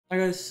Hi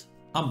guys,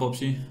 I'm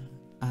Bobsi,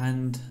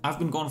 and I've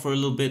been gone for a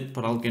little bit,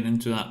 but I'll get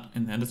into that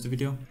in the end of the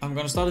video. I'm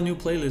gonna start a new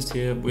playlist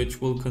here,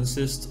 which will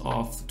consist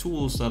of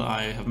tools that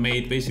I have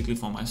made basically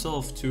for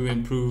myself to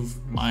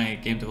improve my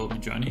game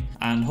development journey,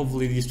 and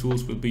hopefully these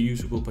tools will be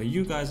usable by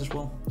you guys as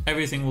well.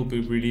 Everything will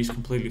be released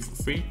completely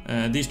for free.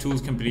 These tools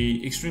can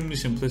be extremely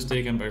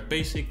simplistic and very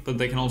basic, but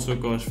they can also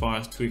go as far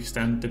as to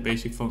extend the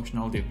basic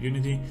functionality of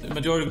Unity. The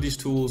majority of these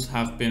tools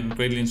have been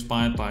greatly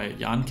inspired by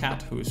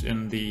Cat, who is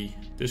in the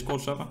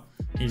Discord server.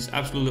 He's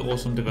absolutely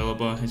awesome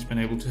developer. He's been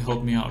able to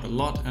help me out a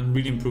lot and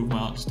really improve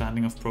my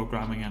understanding of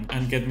programming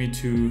and get me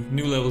to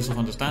new levels of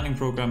understanding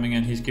programming,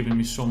 and he's given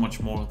me so much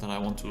more that I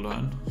want to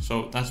learn.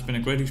 So that's been a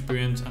great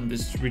experience, and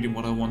this is really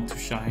what I want to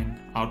shine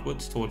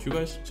outwards towards you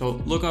guys.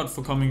 So look out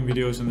for coming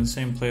videos in the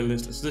same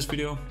playlist as this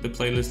video. The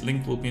playlist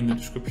link will be in the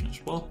description as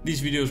well.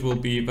 These videos will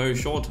be very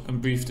short and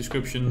brief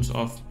descriptions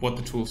of what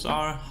the tools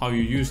are, how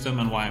you use them,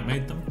 and why I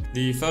made them.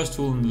 The first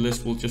tool in the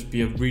list will just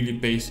be a really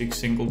basic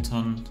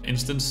singleton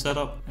instance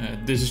setup.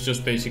 This is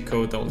just basic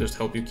code that will just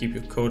help you keep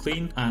your code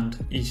clean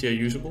and easier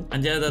usable.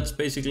 And yeah, that's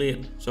basically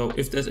it. So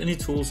if there's any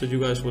tools that you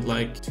guys would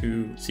like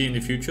to see in the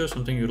future,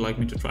 something you'd like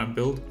me to try and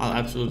build, I'll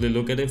absolutely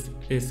look at it.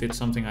 If it's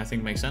something I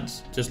think makes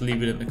sense, just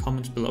leave it in the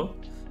comments below.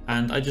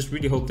 And I just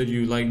really hope that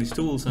you like these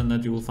tools and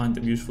that you will find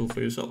them useful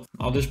for yourself.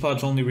 Now, this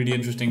part's only really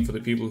interesting for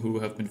the people who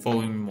have been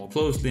following me more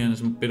closely and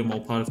is a bit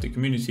more part of the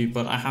community,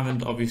 but I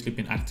haven't obviously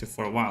been active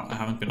for a while. I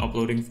haven't been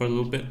uploading for a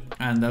little bit,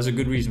 and there's a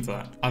good reason for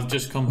that. I've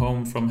just come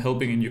home from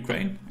helping in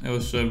Ukraine. It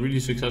was a really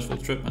successful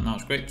trip, and now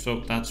it's great, so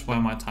that's where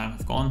my time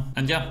has gone.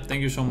 And yeah,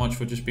 thank you so much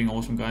for just being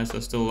awesome, guys.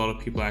 There's still a lot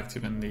of people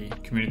active in the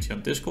community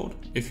on Discord.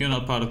 If you're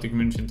not part of the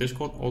community in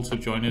Discord, also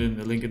join it in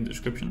the link in the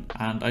description,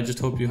 and I just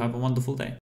hope you have a wonderful day.